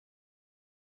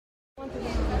Where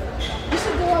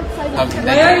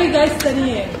are you guys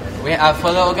studying? We are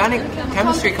for the organic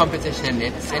chemistry competition.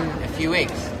 It's in a few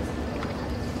weeks.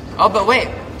 Oh, but wait,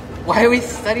 why are we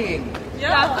studying?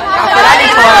 Kaafarani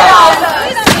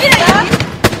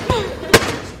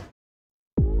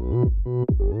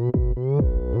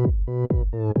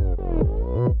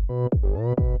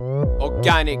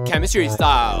Organic chemistry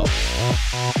style.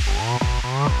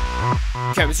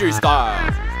 Chemistry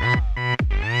style.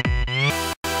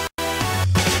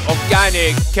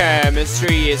 Organic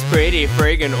chemistry is pretty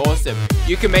friggin' awesome.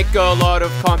 You can make a lot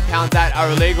of compounds that are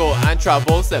illegal and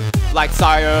troublesome, like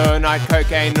cyanide,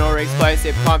 cocaine, or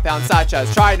explosive compounds such as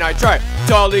trinitro,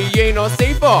 toluene, or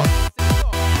C4.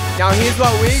 Now here's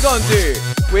what we gon' do.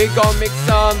 We gon' mix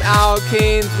some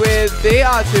alkenes with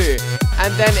Br2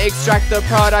 and then extract the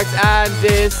products and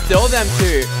distill them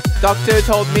too. Doctor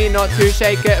told me not to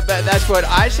shake it, but that's what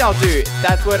I shall do.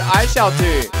 That's what I shall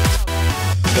do.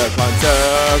 The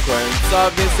consequence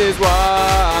of this is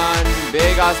one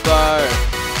big ass blow.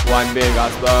 One big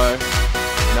ass blow.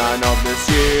 None of the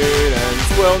students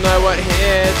will know what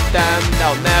hit them.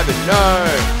 They'll never know.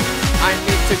 I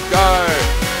need to go.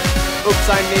 Oops,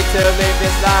 I need to leave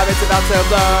this lab. It's about to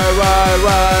blow.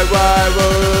 Whoa.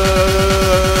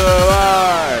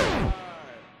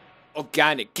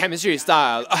 Organic chemistry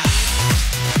style.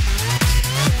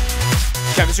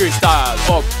 Chemistry style.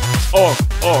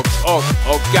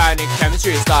 Organic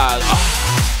chemistry style.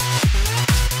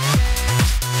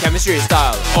 Chemistry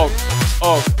style.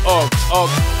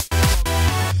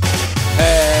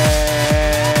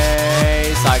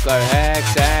 Hey,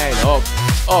 cyclohexane.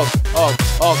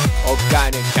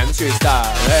 Organic chemistry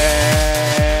style.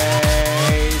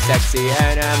 Hey, sexy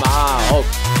NMR.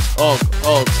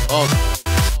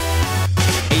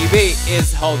 EB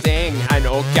is holding an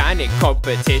organic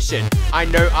competition. I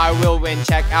know I will win,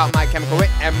 check out my chemical wit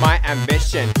and my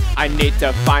ambition. I need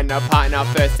to find a partner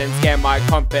first and scare my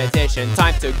competition.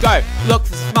 Time to go, look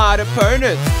for smart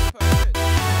opponents.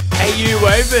 Hey you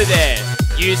over there,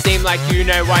 you seem like you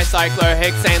know why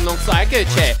cyclohexane looks like a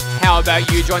chair. How about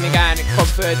you join the organic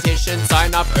competition,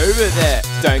 sign up over there.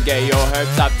 Don't get your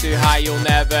hopes up too high, you'll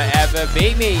never ever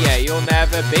beat me, yeah. You'll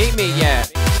never beat me, yeah.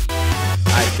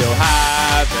 I still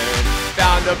haven't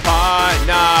found a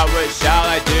partner, what shall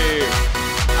I do?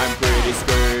 I'm pretty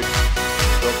screwed.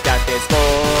 Look at this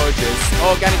gorgeous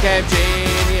organic chem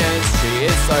genius. She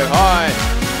is so hot,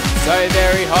 so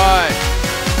very hot.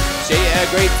 She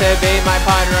agreed to be my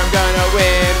partner. I'm gonna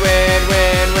win.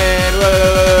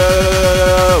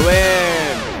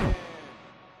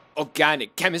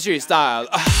 Organic chemistry style.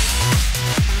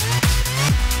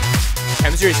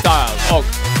 Chemistry style.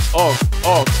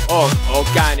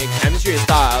 Organic chemistry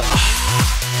style.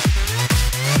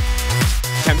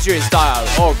 Chemistry style.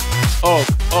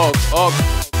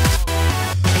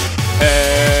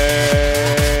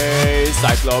 Hey,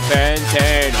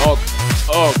 cyclopentane.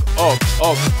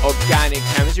 Organic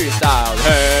chemistry style.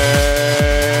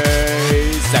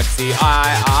 Hey, sexy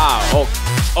IR.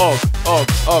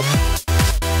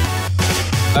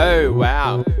 Oh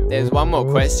wow, there's one more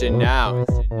question now.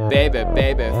 Baby,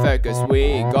 focus,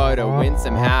 we gotta win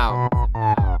somehow.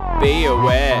 Be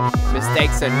aware,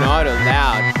 mistakes are not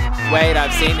allowed. Wait,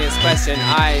 I've seen this question,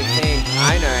 I think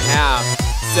I know how.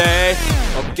 Say,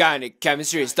 organic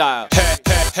chemistry style.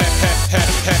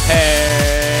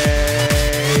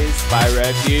 Hey, spy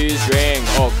refuse ring.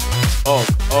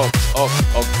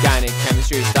 Organic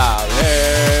chemistry style.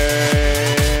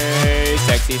 Hey,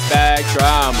 sexy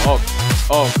spectrum.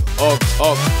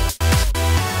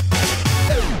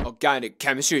 Organic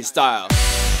chemistry style.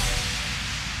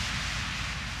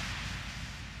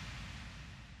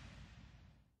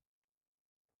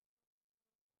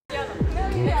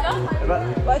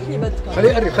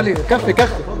 خلي كفي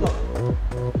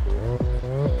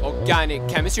Organic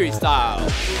chemistry style.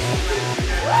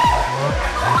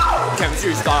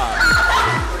 Chemistry style.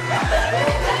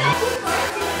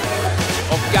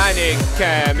 Organic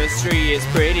chemistry is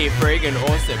pretty friggin'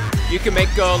 awesome. You can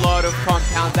make a lot of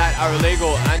compounds that are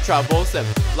illegal and troublesome,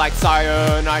 like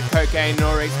cyanide, cocaine,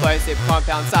 or explosive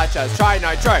compounds such as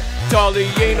trinitro,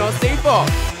 toluene, or C4.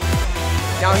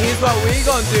 Now here's what we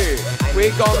gon' do. We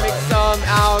gon' mix some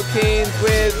alkenes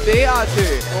with Br2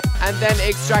 and then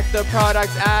extract the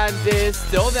products and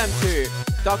distill them too.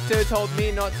 Doctor told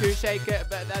me not to shake it,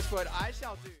 but that's what I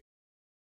shall do.